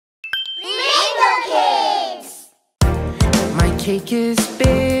cake is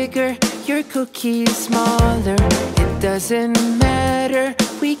bigger, your cookie's smaller. It doesn't matter,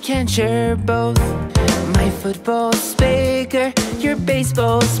 we can share both. My football's bigger, your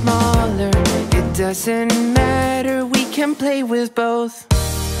baseball's smaller. It doesn't matter, we can play with both.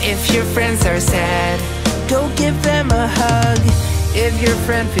 If your friends are sad, go give them a hug. If your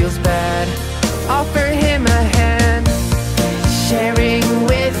friend feels bad, offer him a hand. Sharing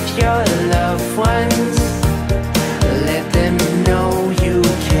with your loved ones, let them know you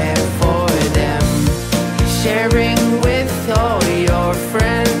care for them. Sharing with all your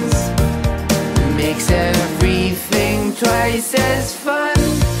friends makes everything twice as fun.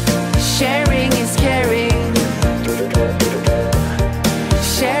 Sharing is caring.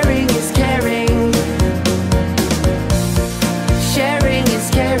 Sharing is caring. Sharing is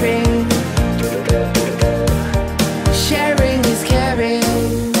caring. Sharing is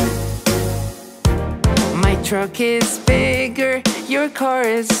caring. My truck is bigger, your car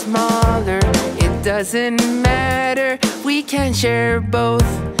is smaller. It doesn't matter, we can share both.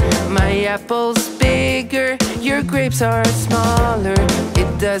 My apple's bigger, your grapes are smaller.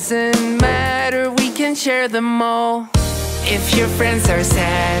 It doesn't matter, we can share them all. If your friends are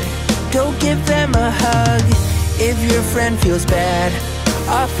sad, go give them a hug. If your friend feels bad,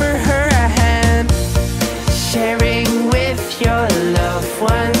 offer her a hand. Sharing with your loved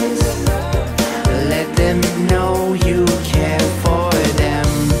ones, let them know you care for them.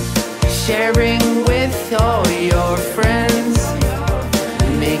 Sharing with all your friends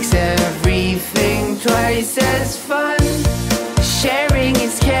makes everything twice as fun. Sharing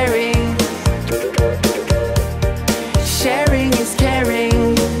is caring. Sharing is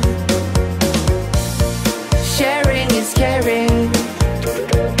caring. Sharing is caring.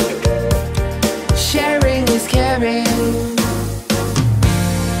 Sharing is caring.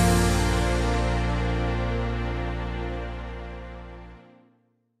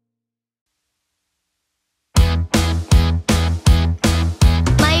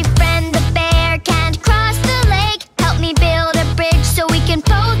 My friend the bear can't cross the lake. Help me build a bridge so we can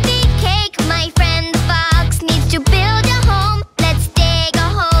both eat cake. My friend the fox needs to build a home. Let's dig a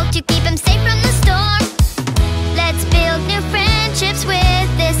hole to keep him safe from the storm. Let's build new friendships with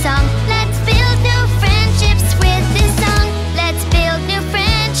this song. Let's build new friendships with this song. Let's build new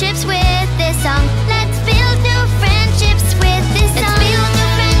friendships with this song. Let's build new friendships with this song. Let's build new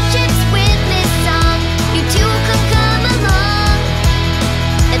friendships with this song. You two can come along.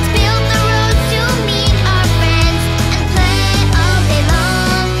 Let's build the roads to meet our friends and play all day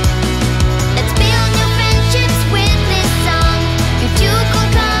long. Let's build new friendships with this song. You two can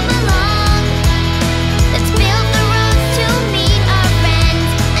come along. Let's build the roads to meet our friends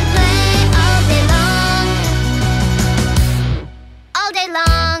and play all day long. All day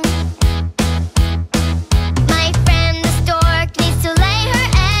long. My friend the stork needs to lay her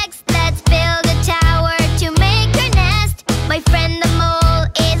eggs. Let's build a tower to make her nest. My friend the mole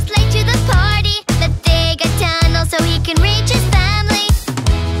is late to the party. Let's dig a tunnel so he can reach his family.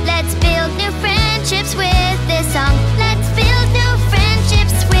 Let's build new friendships with this song. Let's build new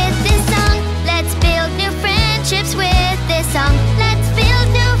friendships with this song. Let's build new friendships with this song. Let's build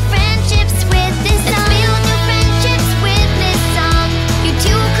new friendships with this song. Let's build new friendships with this song. You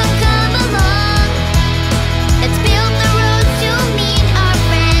two can come along. Let's build the roads to meet our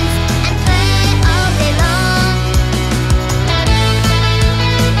friends and play all day long.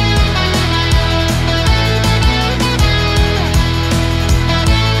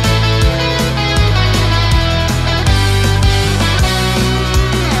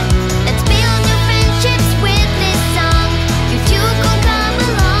 Let's build new friendships with this song. You two can come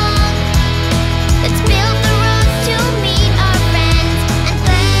along. Let's build the roads to meet our friends and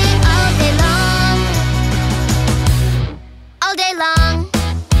play all day long. All day long.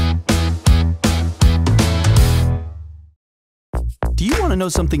 Do you want to know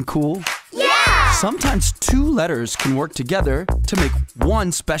something cool? Yeah! Sometimes two letters can work together to make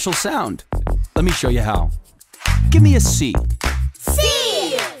one special sound. Let me show you how. Give me a C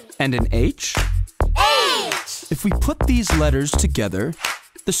C. and an H. H. If we put these letters together,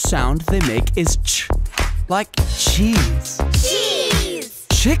 the sound they make is ch, like cheese. Cheese.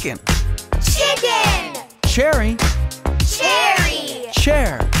 Chicken. Chicken. Cherry. Cherry.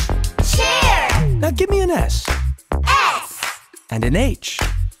 Chair. Chair. Now give me an S S. and an H.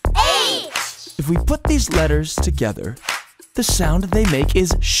 H. If we put these letters together, the sound they make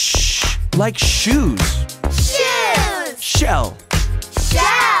is sh, like shoes. Shoes. Shell.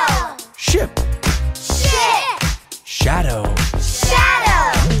 Shell. Ship. Ship. Shadow. Shadow.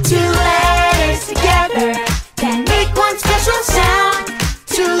 Two letters together can make one special sound.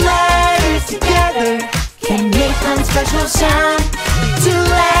 Two letters together can make one special special sound. Two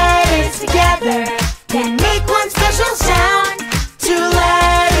letters together can make one special sound. Two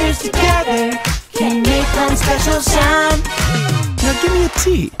letters together can make one special sound. Now give me a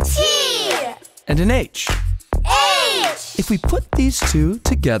T. T. And an H. H. If we put these two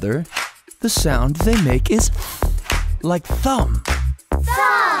together, the sound they make is like thumb.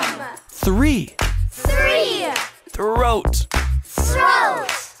 Thumb. Three. Three. Throat. Throat.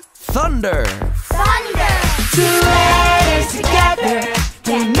 Thunder. Thunder. Two letters together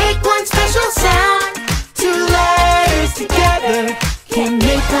can make one special sound. Two letters together can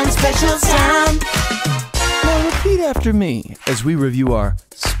make one special sound. Now repeat after me as we review our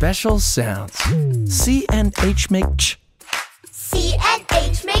special sounds. C and H make ch. C and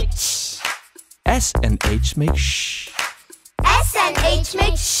H make ch. S and H make sh. S and H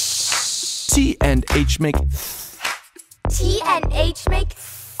make sh. T and H make th. T and H make th.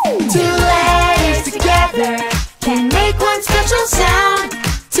 Two letters together can make one special sound.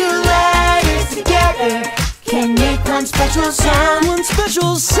 Two letters together can make one special sound. One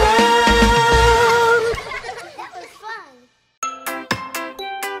special sound. That was fun.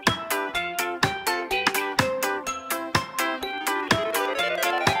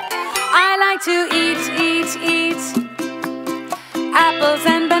 I like to eat apples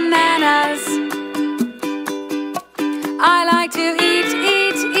and bananas. I like to eat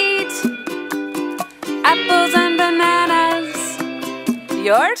apples and bananas.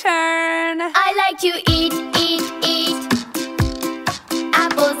 Your turn. I like to eat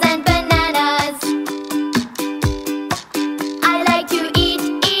apples and bananas. I like to eat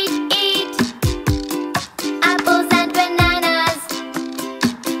apples and bananas.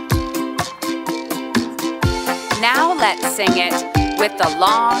 Now let's sing it with the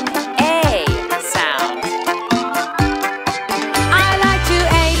long A sound. I like to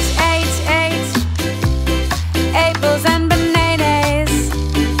eat apples and bananas.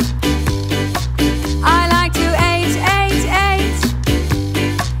 I like to eat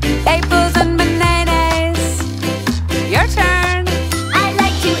apples and bananas. Your turn. I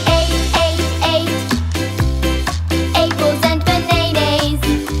like to eat apples and bananas.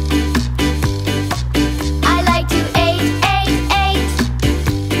 I like to eat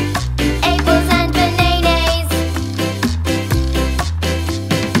apples and bananas.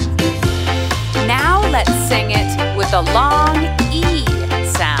 Now let's sing it with the long E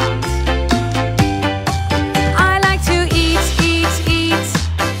sound. I like to eat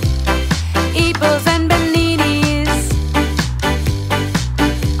apples and bananas.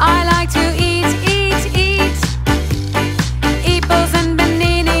 I like to eat apples and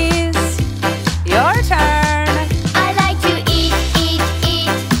bananas. Your turn. I like to eat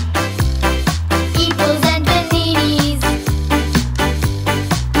apples and bananas.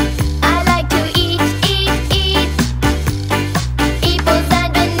 I like to eat apples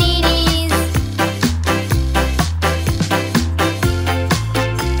and bananas.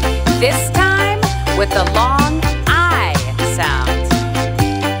 This time with the long I sound.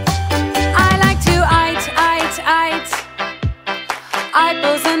 I like to eat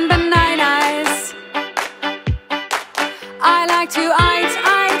apples and bananas. I like to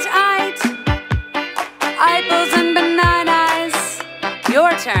eat apples and bananas.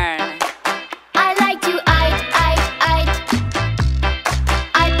 Your turn. I like to eat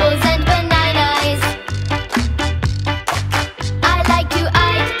apples and bananas. I like to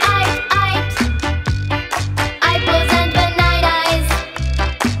eat apples and bananas.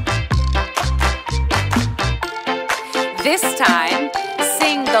 This time,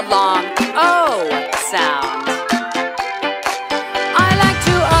 sing the long O sound. I like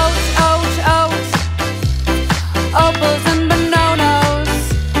to apples and bananas.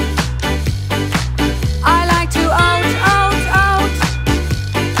 I like to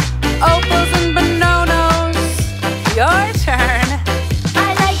apples and bananas. Your turn. I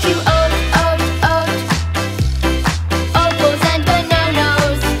like to apples and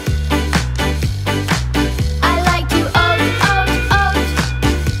bananas. I like to apples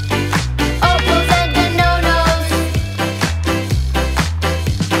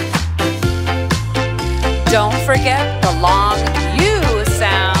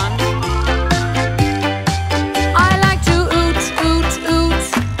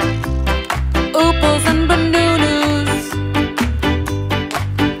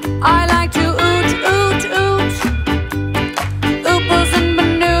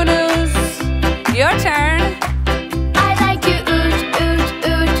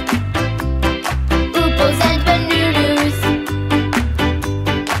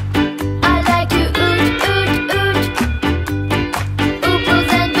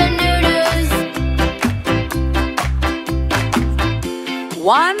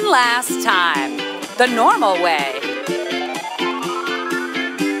One last time, the normal way.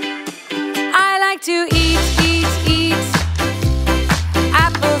 I like to eat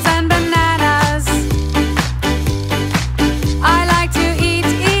apples and bananas. I like to eat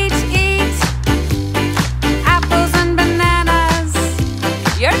apples and bananas.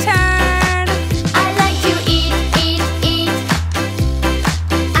 Your turn. I like to eat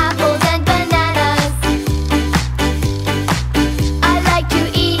apples and bananas. I like to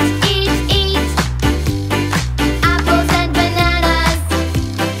eat apples and bananas.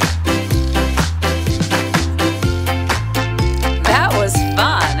 That was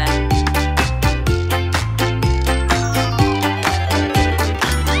fun.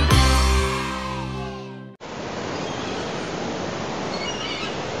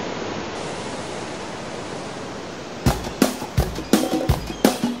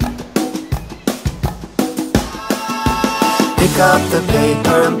 Pick up the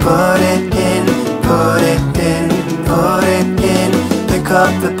paper and put it in, put it in, put it in. Pick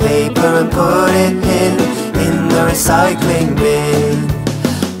up the paper and put it in the recycling bin.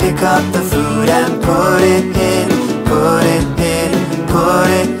 Pick up the food and put it in, put it in, put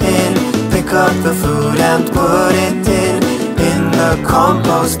it in. Pick up the food and put it in the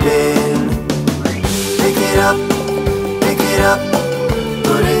compost bin. Pick it up,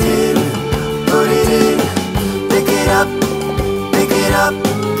 put it in, put it in. Pick it up,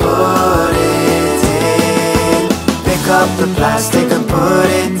 put it in. Pick up the plastic and put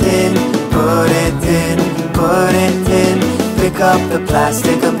it in, put it in, put it in. Pick up the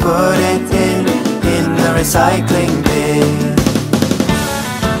plastic and put it in the recycling bin.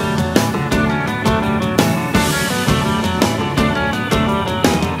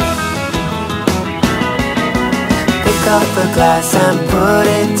 Pick up the glass and put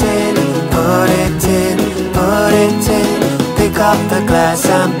it in, put it in, put it in. Pick up the glass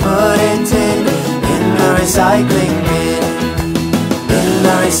and put it in the recycling bin, in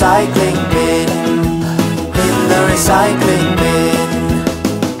the recycling bin, in the recycling bin.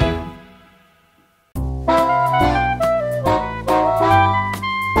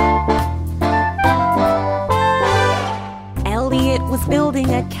 Elliot was building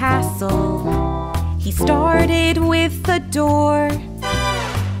a castle. He started with a door.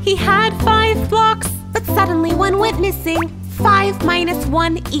 He had 5 blocks, but suddenly one went missing. 5 minus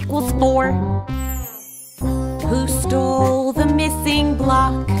 1 equals 4. Who stole the missing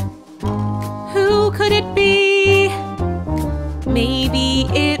block? Who could it be? Maybe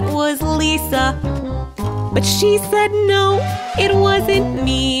it was Lisa, but she said no, it wasn't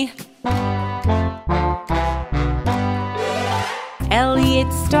me.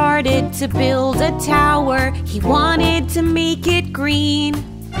 Elliot started to build a tower. He wanted to make it green.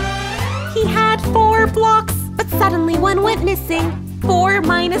 He had 4 blocks, but suddenly one went missing. 4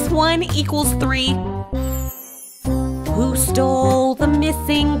 minus 1 equals 3. Who stole the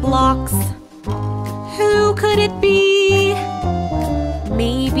missing blocks? Who could it be?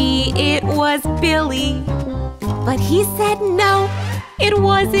 Maybe it was Billy, but he said no, it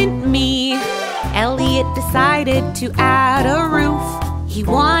wasn't me. Elliot decided to add a roof. He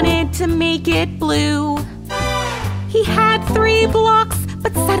wanted to make it blue. He had 3 blocks,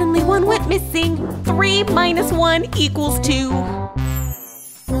 but suddenly one went missing. 3 minus 1 equals 2.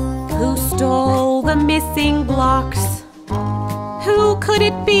 Who stole the missing blocks? Who could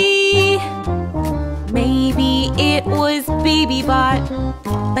it be? Maybe it was Baby Bot,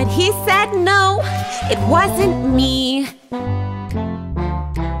 but he said no, it wasn't me.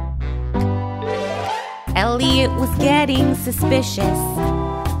 Elliot was getting suspicious,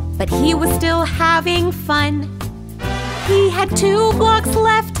 but he was still having fun. He had 2 blocks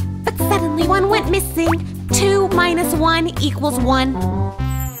left, but suddenly one went missing. 2 minus 1 equals 1.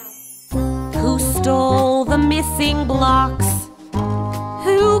 Who stole the missing blocks?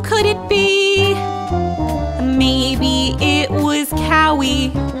 Who could it be? Maybe it was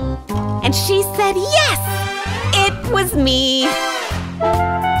Cowie, and she said yes, it was me.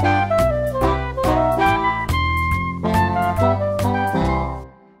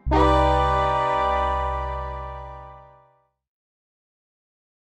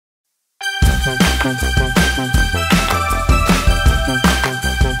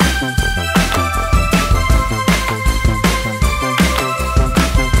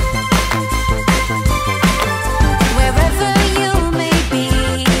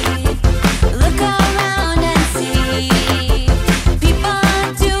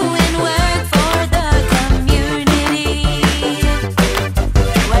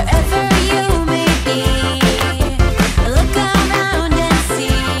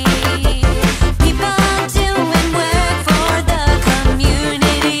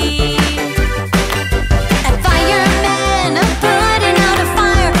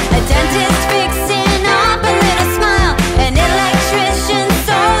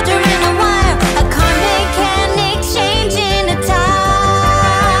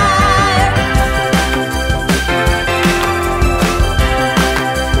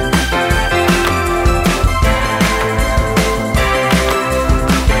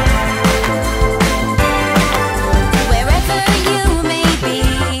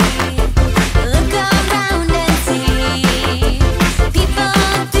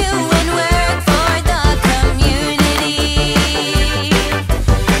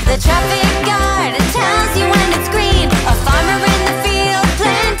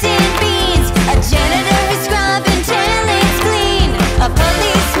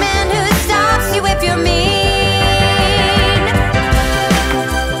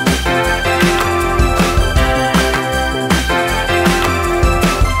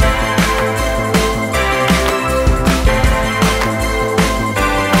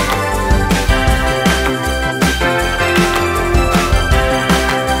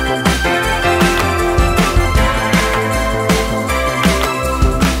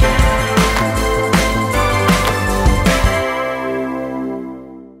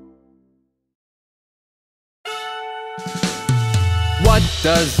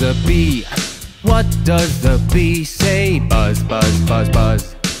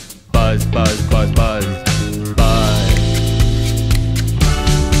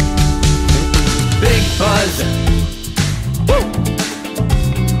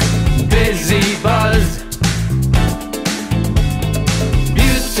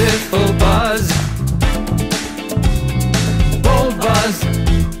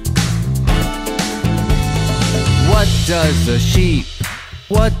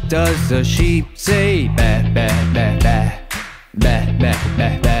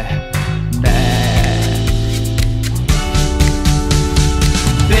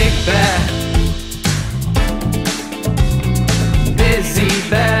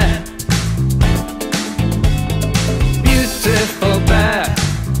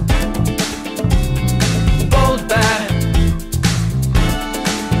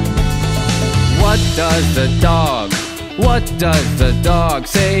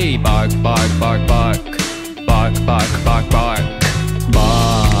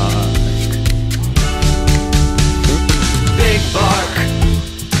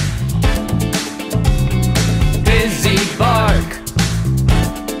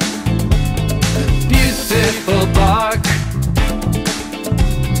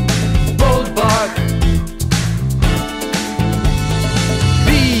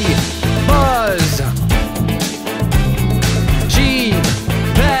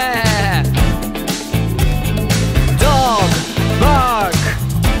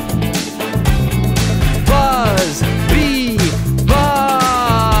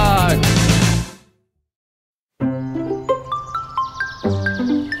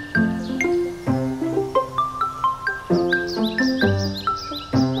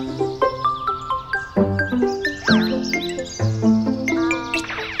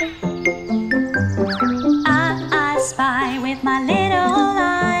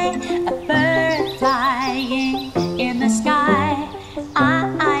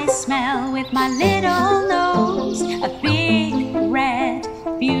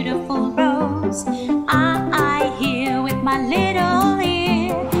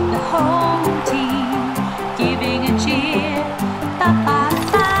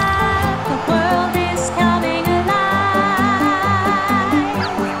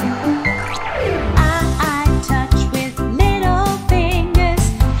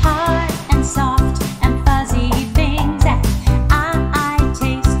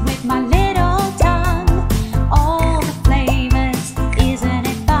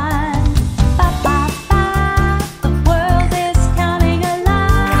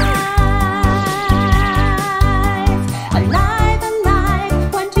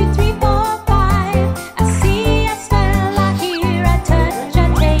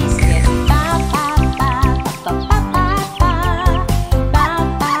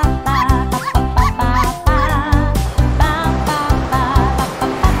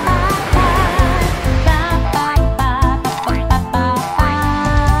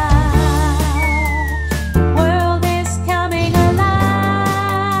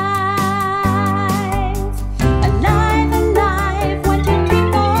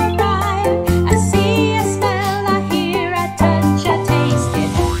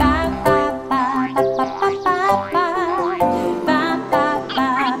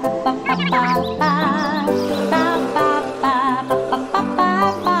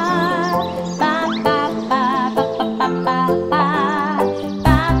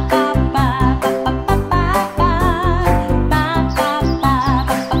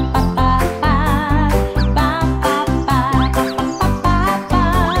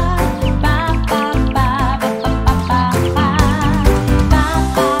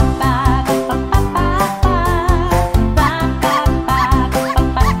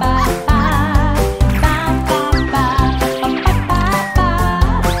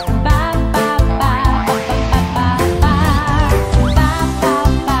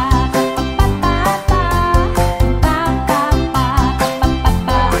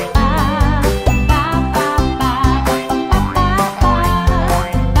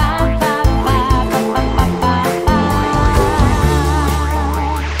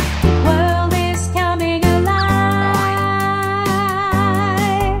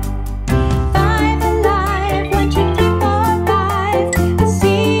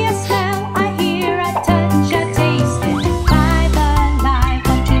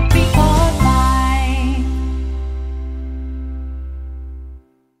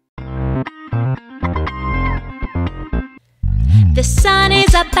 The sun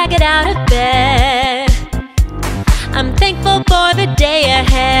is up, I get out of bed. I'm thankful for the day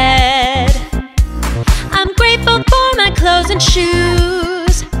ahead. I'm grateful grateful for my clothes and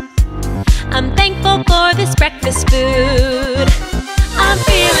shoes. I'm thankful for this breakfast food. I'm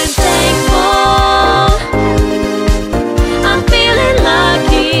feeling thankful. I'm feeling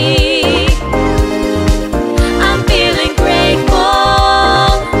lucky. I'm feeling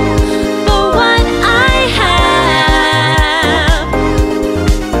grateful for what I have.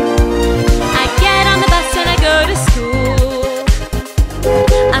 I get on the bus and I go to school.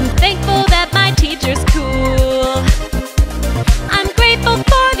 I'm thankful that my teacher's cool. I'm grateful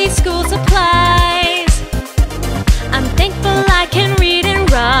for these school supplies. I'm thankful I can read and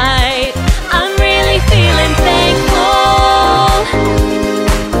write. I'm really feeling thankful.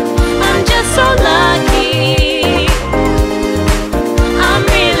 I'm just so lucky. I'm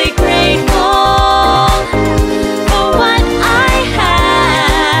really grateful for what I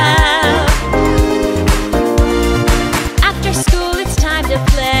have. After school it's time to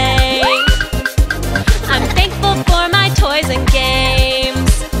play. I'm thankful for my toys and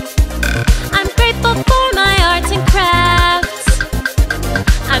games. I'm grateful for my arts and crafts.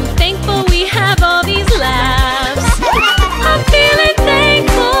 I'm thankful we have all these laughs. I'm feeling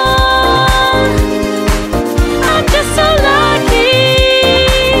thankful. I'm just so lucky.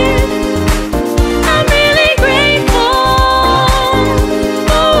 I'm really grateful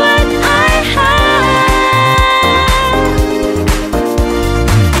for what I have.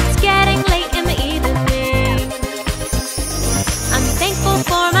 It's getting late in the evening. I'm thankful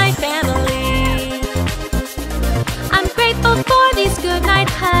for my family. I'm grateful for these good night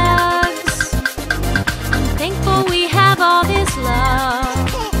hugs. I'm thankful we have all this love.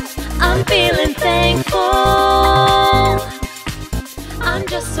 I'm feeling thankful. I'm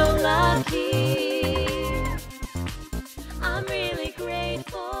just so lucky. I'm really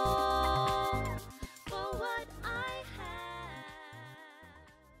grateful for what I have.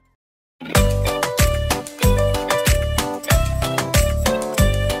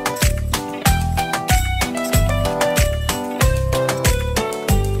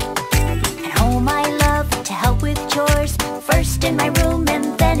 At home I love to help with chores, first in my room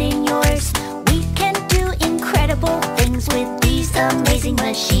and then in yours. We can do incredible things with these amazing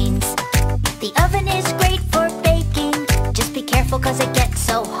machines. The oven is great for baking, just be careful cause it gets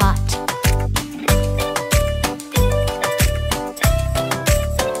so hot.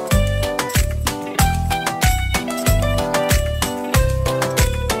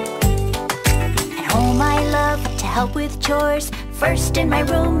 At home I love to help with chores, first in my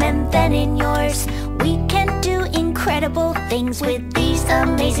room and then in yours. We can do incredible things with these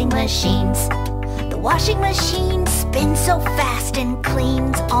amazing machines. The washing machine spins so fast and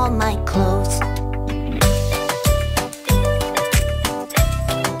cleans all my clothes.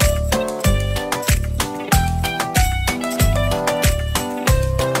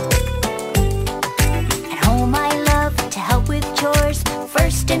 At home I love to help with chores,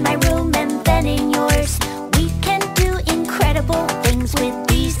 first in my room and then in yours. We can do incredible things with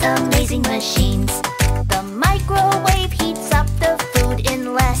these amazing machines. The microwave heats up the food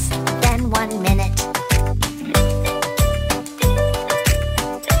in less than 1 minute.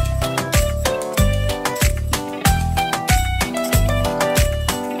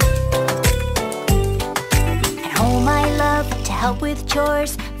 At home I love to help with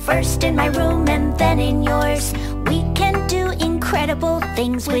chores, first in my room and then in yours. We can do incredible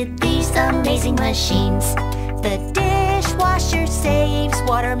things with these amazing machines. The dishwasher saves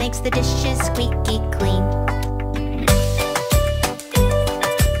water, makes the dishes squeaky clean.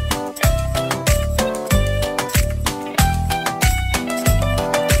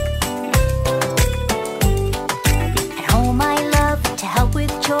 At home I love to help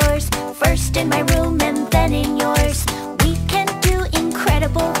with chores, first in my room and then in yours. We can do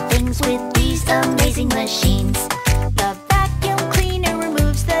incredible things with these amazing machines. The vacuum cleaner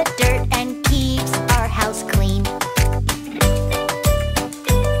removes the dirt and keeps our house clean.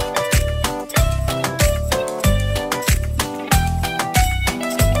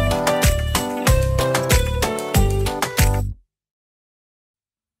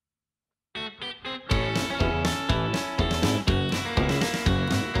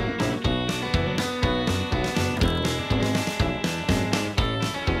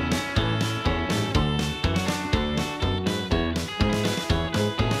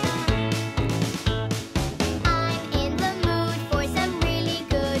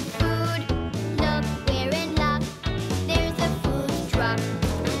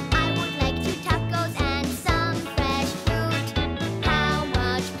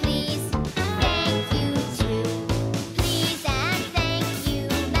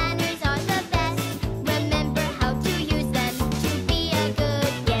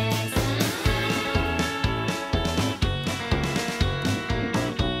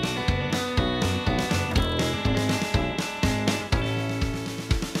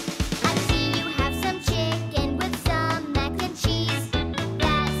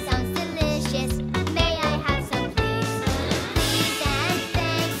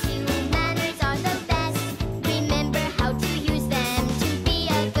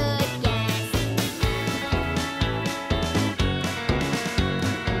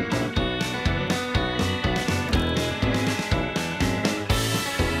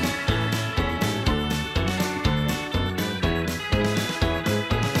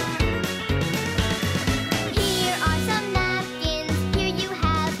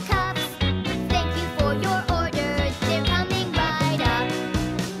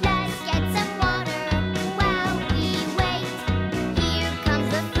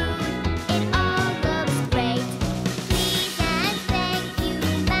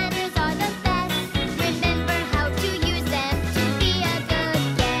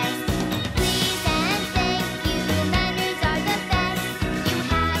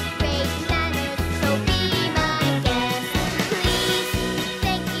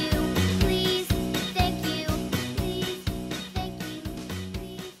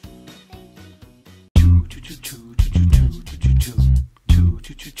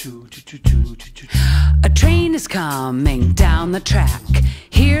 is coming down the track.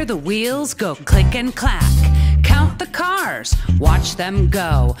 Hear the wheels go click and clack. Count the cars, watch them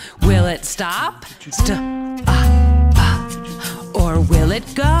go. Will it stop? Or will it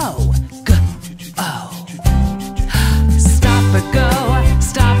go? Go-oh. Stop or go,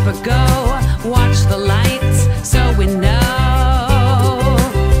 stop or go. Watch the lights so we know.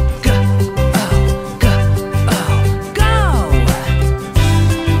 Go-oh, go-oh, go!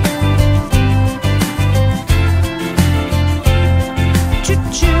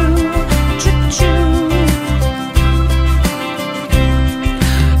 Choo-choo, choo-choo.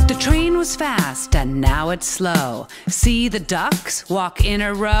 The train was fast and now it's slow. See the ducks walk in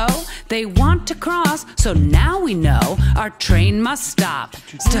a row. They want to cross, so now we know our train must stop.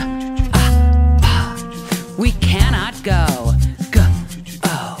 We cannot go.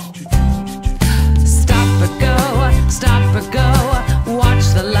 Go-oh. Stop or go, stop or go. Watch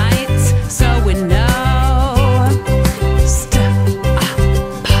the lights so we know.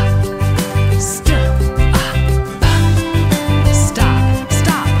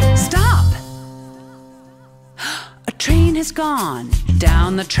 Train has gone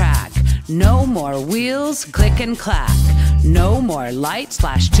down the track. No more wheels click and clack. No more lights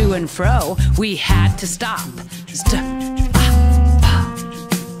flash to and fro. We had to stop.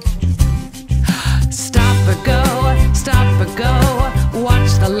 Stop or go, stop or go.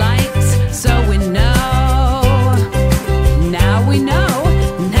 Watch the lights so we know. Now we know,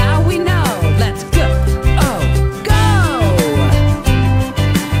 now we know. Let's go, oh, go!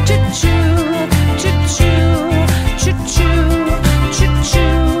 Choo-choo, choo-choo. Choo-choo,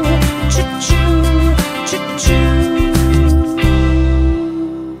 choo-choo, choo-choo, choo-choo.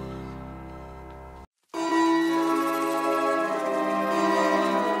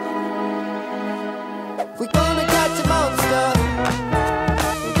 We're gonna catch a monster.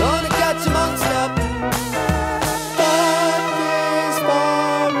 We're gonna catch a monster. But this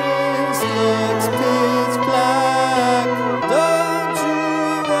forest looks pitch black. Don't you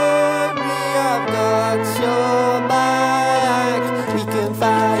worry, I've got your back. We can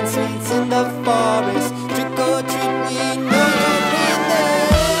find sweets in the forest. Trick or treat, we know you'll be there.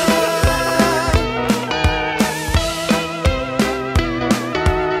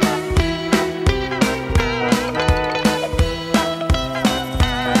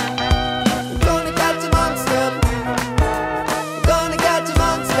 We're gonna catch a monster. We're gonna catch a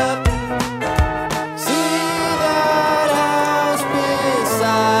monster. See that house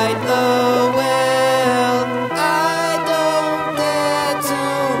beside the well. I don't dare to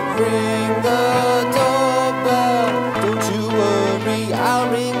ring the doorbell. Don't you worry, I'll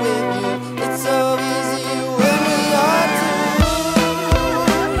ring with you. It's so easy when we are two.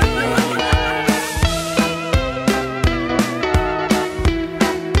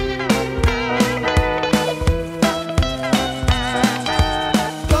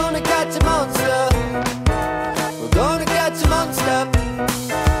 Gonna catch a monster. We're gonna catch a monster.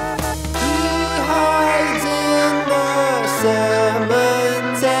 He hides in the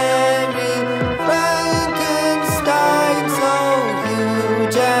cemetery. Frankenstein so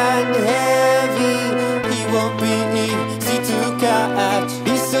huge and heavy. He won't be easy to catch.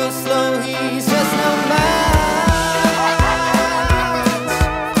 He's so slow, he's just no match.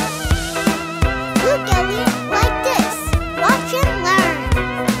 Look, Elliot, like this. Watch and learn.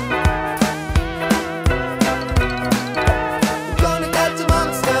 We're gonna catch a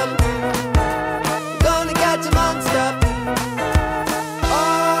monster. We're gonna catch a monster.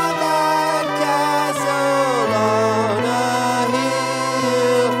 On that castle on a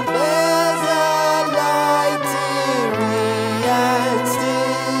hill, there's a light eerie and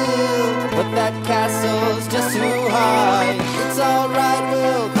still. But that castle's just too high. It's alright,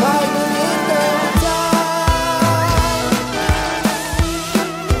 we'll climb it in no time.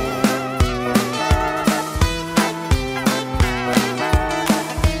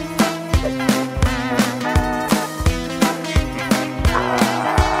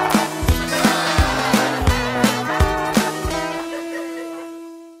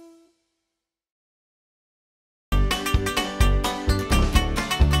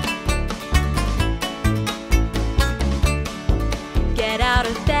 Get out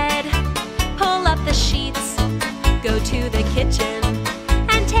of bed, pull up the sheets, go to the kitchen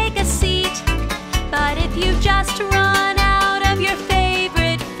and take a seat. But if you just run out of your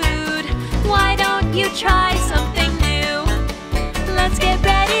favorite food, why don't you try something new? Let's get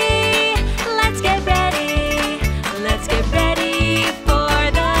ready, let's get ready, let's get ready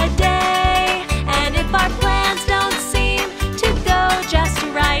for the day. And if our plans don't seem to go just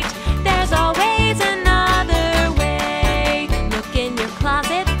right, there's always another way. Look in your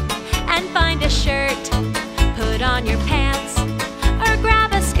closet and find a shirt.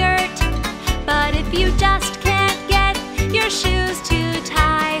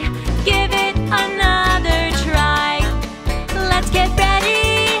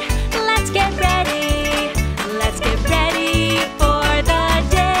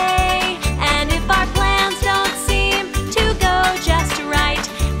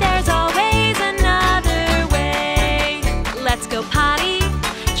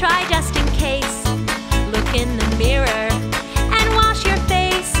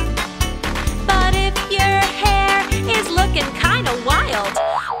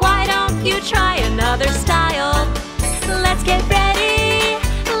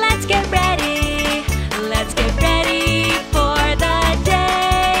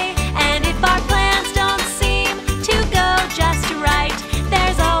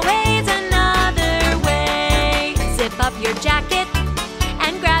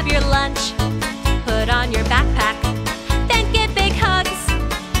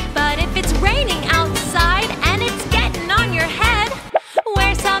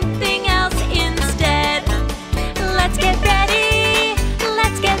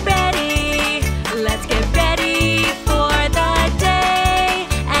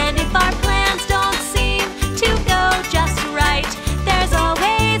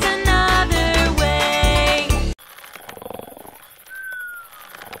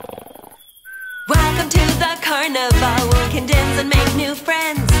 carnival where we can dance and make new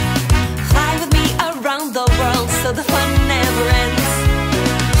friends. Fly with me around the world so the fun never ends.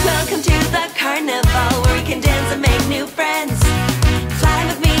 Welcome to the carnival where we can dance and make new friends. Fly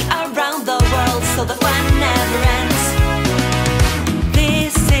with me around the world so the fun never ends.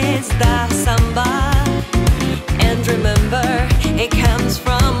 This is the samba, and remember it comes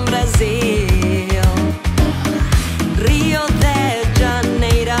from Brazil. Rio de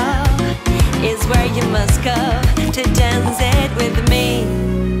Janeiro is where you must go to dance it with me.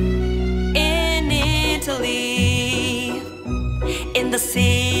 In Italy, in the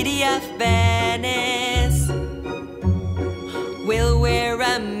city of Venice, we'll wear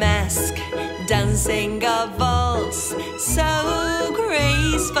a mask, dancing a waltz so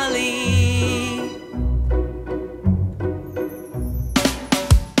gracefully.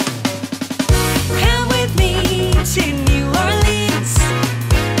 Come with me to New Orleans.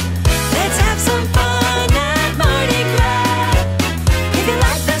 Let's have some fun at Mardi Gras. If you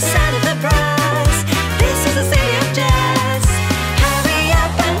like the sound of the brass, this is the city of jazz. Hurry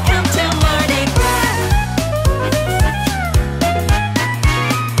up and come to Mardi Gras.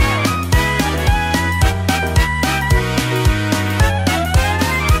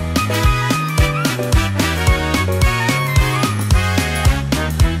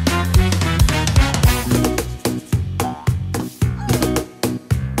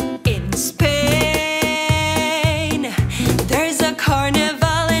 In Spain, there's a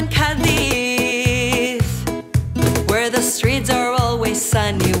carnival in Cadiz, where the streets are always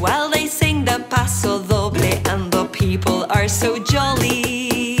sunny while they sing the paso doble and the people are so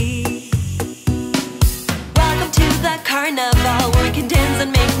jolly. Welcome to the carnival where we can dance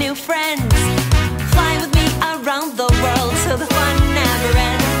and make new friends. Fly with me around the world so the fun never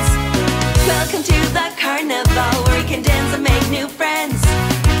ends. Welcome to the carnival where we can dance and make new friends.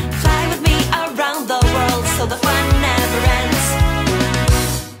 Fly with me around the world so the fun never ends.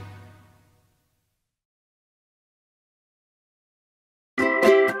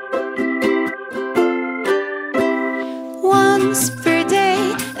 Once per day,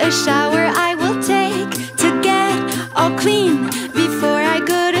 a shower I will take to get all clean before I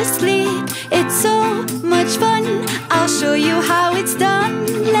go to sleep. It's so much fun, I'll show you how it's done.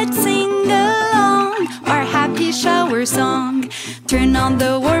 Let's sing along our happy shower song. Turn on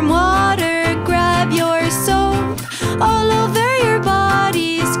the warm water, grab your soap. All over your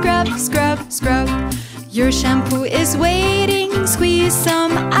body, scrub, scrub, scrub. Your shampoo is waiting, squeeze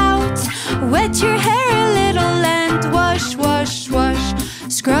some out. Wet your hair a little and wash, wash, wash.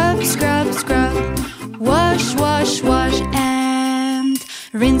 Scrub, scrub, scrub. Wash, wash, wash and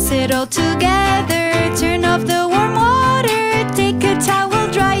rinse it all together. Turn off the warm water, take a towel,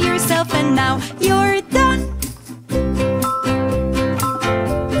 dry yourself, and now you're done.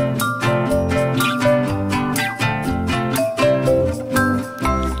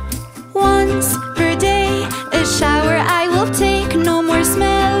 Once per day, a shower I will take. No more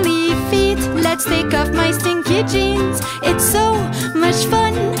smelly feet. Let's take off my stinky jeans. It's so much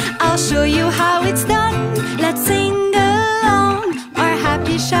fun, I'll show you how it's done. Let's sing along our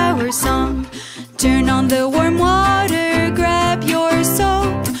happy shower song. Turn on the warm water, grab your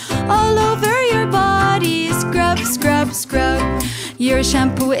soap. All over your body, scrub, scrub, scrub. Your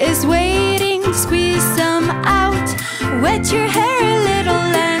shampoo is waiting, squeeze some out. Wet your hair a little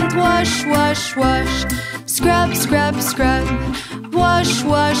and wash, wash, wash. Scrub, scrub, scrub. Wash,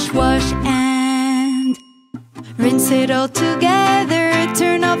 wash, wash and rinse it all together.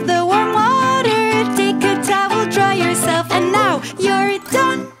 Turn off the warm water, take a towel, dry yourself, and now you're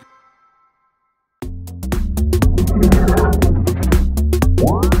done.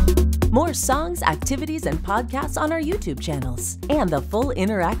 More songs, activities, and podcasts on our YouTube channels, and the full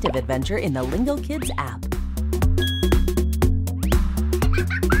interactive adventure in the Lingokids app.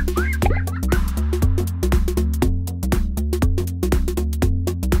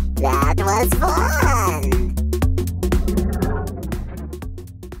 That was fun!